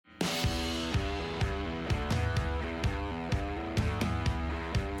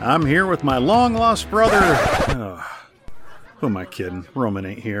I'm here with my long-lost brother. Oh, who am I kidding? Roman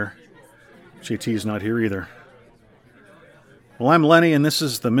ain't here. JT's not here either. Well, I'm Lenny, and this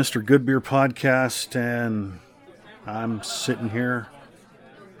is the Mr. Good Beer podcast, and I'm sitting here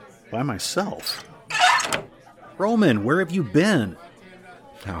by myself. Roman, where have you been?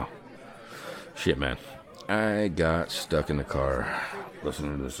 Oh, shit, man. I got stuck in the car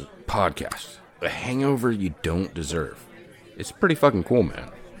listening to this podcast. A hangover you don't deserve. It's pretty fucking cool, man.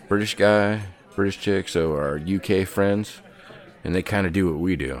 British guy, British chick, so our UK friends, and they kind of do what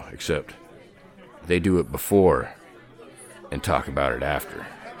we do, except they do it before and talk about it after.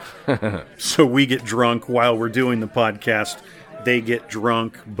 So we get drunk while we're doing the podcast. They get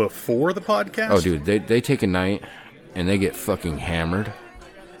drunk before the podcast? Oh, dude, they take a night and they get fucking hammered.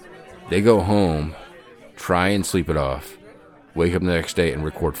 They go home, try and sleep it off, wake up the next day and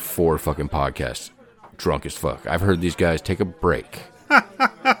record 4 fucking podcasts. Drunk as fuck. I've heard these guys take a break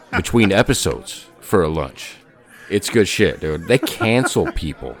between episodes for a lunch. It's good shit, dude. They cancel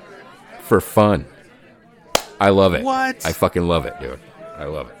people for fun. I love it. What? I fucking love it, dude. I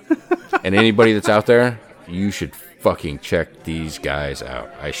love it. And anybody that's out there, you should fucking check these guys out.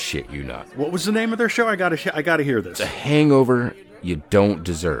 I shit you not. What was the name of their show? I gotta hear this. It's a hangover you don't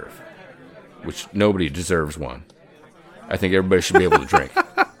deserve, which nobody deserves one. I think everybody should be able to drink.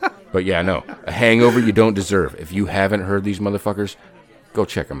 But yeah, no. A hangover you don't deserve. If you haven't heard these motherfuckers, go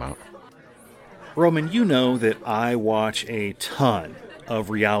check them out. Roman, you know that I watch a ton of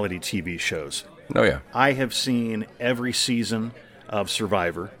reality TV shows. Oh, yeah. I have seen every season of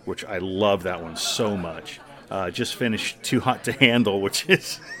Survivor, which I love that one so much. Just finished Too Hot to Handle, which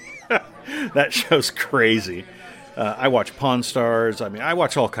is... that show's crazy. I watch Pawn Stars. I mean, I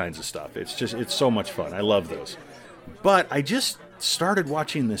watch all kinds of stuff. It's so much fun. I love those. But I just started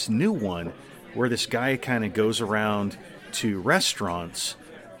watching this new one where this guy kind of goes around to restaurants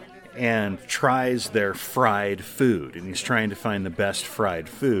and tries their fried food. And he's trying to find the best fried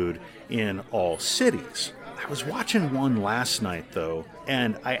food in all cities. I was watching one last night, though,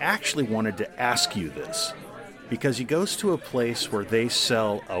 and I actually wanted to ask you this. Because he goes to a place where they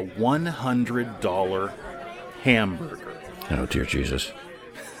sell a $100 hamburger. Oh, dear Jesus.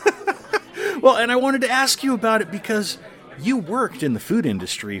 Well, and I wanted to ask you about it because you worked in the food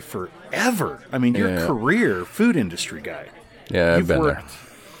industry forever. I mean, you're a career food industry guy. Yeah, I've been there.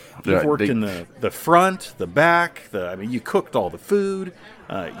 You've worked in the front, the back. You cooked all the food.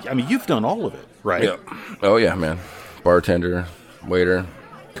 You've done all of it, right? Yeah. Oh, yeah, man. Bartender, waiter,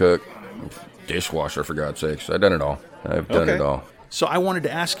 cook, dishwasher, for God's sakes. I've done it all. I've done it all. So I wanted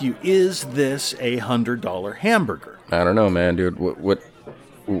to ask you, is this a $100 hamburger? I don't know, man, dude.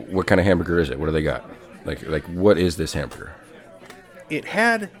 What kind of hamburger is it? What do they got? Like what is this hamburger? It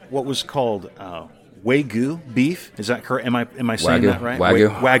had what was called Wagyu beef. Is that correct? Am I saying that right?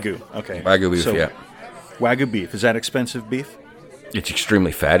 Wagyu. Okay. Wagyu beef, yeah. Wagyu beef. Is that expensive beef? It's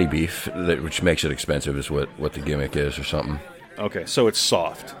extremely fatty beef, which makes it expensive is what the gimmick is or something. Okay, so it's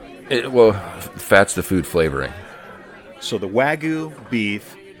soft. Fat's the food flavoring. So the Wagyu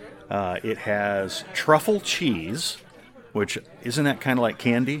beef, it has truffle cheese, which isn't that kind of like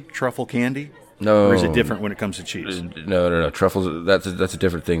candy, truffle candy? No. Or is it different when it comes to cheese? No. Truffles, that's a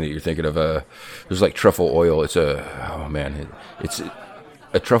different thing that you're thinking of. There's like truffle oil. It's a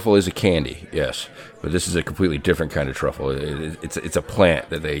truffle is a candy, yes, but this is a completely different kind of truffle. It's a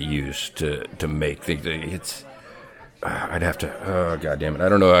plant that they use to make things. It's I'd have to. Oh, God damn it! I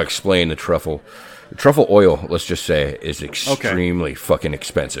don't know how to explain the truffle. Truffle oil, let's just say, is extremely fucking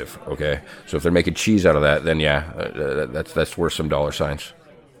expensive. Okay, so if they're making cheese out of that, then yeah, that's worth some dollar signs.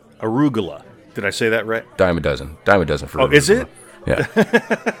 Arugula. Did I say that right? Dime a dozen for arugula. Oh, is it?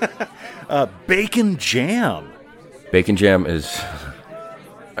 Yeah. Bacon jam. Bacon jam is,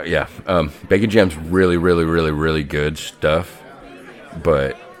 bacon jam's really, really, really, really good stuff,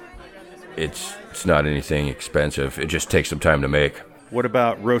 but it's not anything expensive. It just takes some time to make. What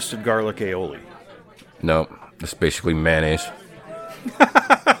about roasted garlic aioli? No, it's basically mayonnaise.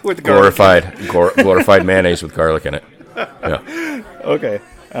 With glorified mayonnaise with garlic in it. Yeah. Okay.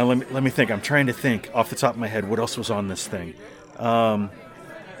 Let me think. I'm trying to think off the top of my head what else was on this thing.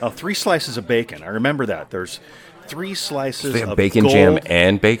 3 slices of bacon. I remember that. There's 3 slices of bacon jam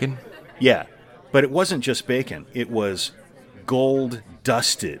and bacon? Yeah. But it wasn't just bacon. It was gold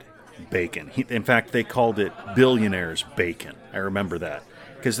dusted bacon. In fact, they called it billionaire's bacon. I remember that.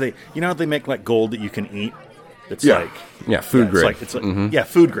 Because they make like gold that you can eat. It's food grade. Yeah,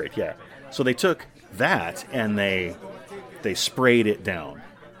 food grade, yeah. So they took that and they sprayed it down.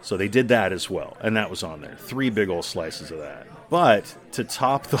 So they did that as well, and that was on there. 3 big old slices of that. But to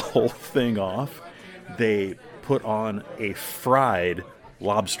top the whole thing off, they put on a fried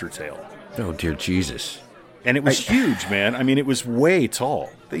lobster tail. Oh, dear Jesus. And it was huge, man. I mean, it was way tall.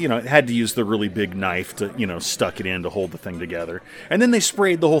 You know, it had to use the really big knife to, you know, stuck it in to hold the thing together. And then they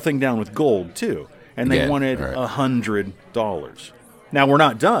sprayed the whole thing down with gold, too. And they wanted $100. Now, we're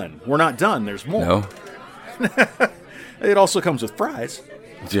not done. We're not done. There's more. No? It also comes with fries.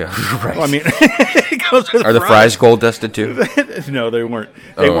 Yeah, right. Well, I mean, it comes with Are the fries gold dusted, too? No, they weren't.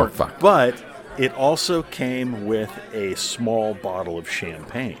 They weren't. Fuck. But it also came with a small bottle of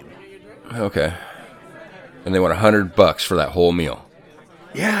champagne. Okay. And they want $100 for that whole meal.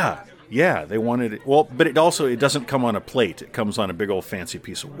 Yeah, they wanted it. Well, but it doesn't come on a plate. It comes on a big old fancy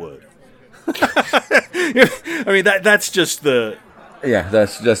piece of wood. I mean, that's just the... Yeah,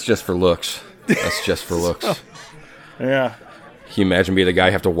 that's just for looks. That's just for looks. Yeah. Can you imagine being the guy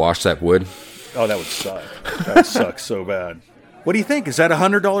who have to wash that wood? Oh, that would suck. That would suck so bad. What do you think? Is that a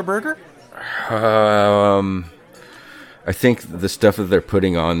 $100 burger? I think the stuff that they're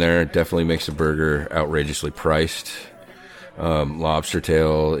putting on there definitely makes the burger outrageously priced. Lobster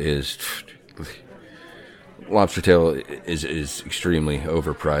tail is extremely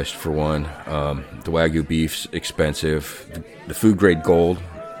overpriced for one. The Wagyu beef's expensive. The food grade gold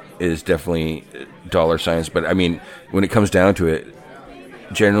is definitely dollar signs. But I mean, when it comes down to it,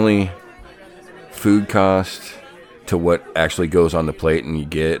 generally food cost to what actually goes on the plate and you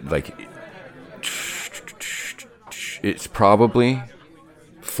get, like, it's probably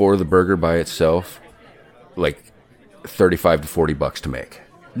for the burger by itself, like $35 to $40 to make.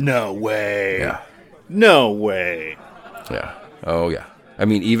 No way. Yeah. No way. Yeah. Oh yeah. I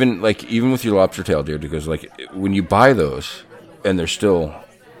mean, even with your lobster tail, dude, because like when you buy those and they're still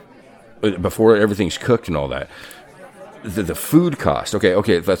before everything's cooked and all that, the food cost.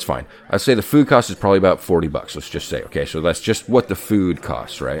 Okay, that's fine. I'd say the food cost is probably about $40. Let's just say. Okay, so that's just what the food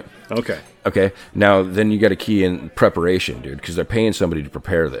costs, right? Okay. Now then you got to key in preparation, dude, because they're paying somebody to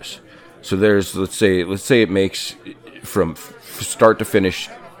prepare this. So there's let's say it makes from start to finish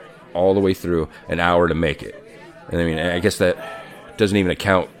all the way through an hour to make it. And I mean, I guess that doesn't even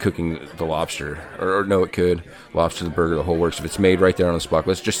account cooking the lobster, or no, it could lobster, the burger, the whole works. If it's made right there on the spot,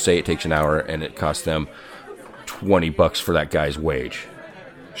 let's just say it takes an hour and it costs them $20 for that guy's wage.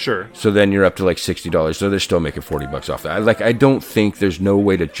 Sure. So then you're up to like $60. So they're still making $40 off that. I don't think there's no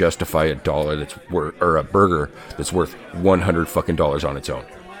way to justify a burger that's worth $100 fucking on its own.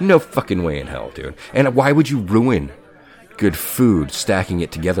 No fucking way in hell, dude. And why would you ruin good food stacking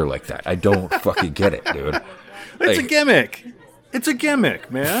it together like that? I don't fucking get it, dude. It's a gimmick. It's a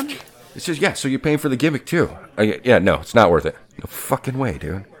gimmick, man. It's just, yeah, so you're paying for the gimmick too. Yeah, no, it's not worth it. No fucking way,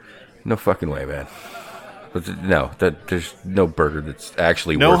 dude. No fucking way, man. But no, there's no burger that's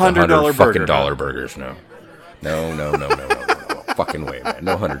actually worth $100 fucking dollar burgers. No, fucking way, man.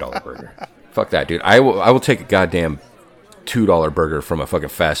 No $100 burger. Fuck that, dude. I will take a goddamn $2 burger from a fucking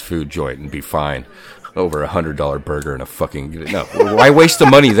fast food joint and be fine over $100 burger and a fucking no. Why waste the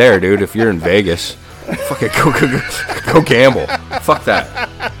money there, dude? If you're in Vegas, fucking go gamble. Fuck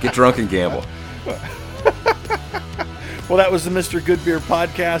that. Get drunk and gamble. Well, that was the Mr. Good Beer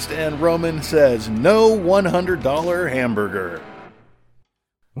podcast, and Roman says no $100 hamburger.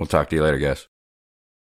 We'll talk to you later, guys.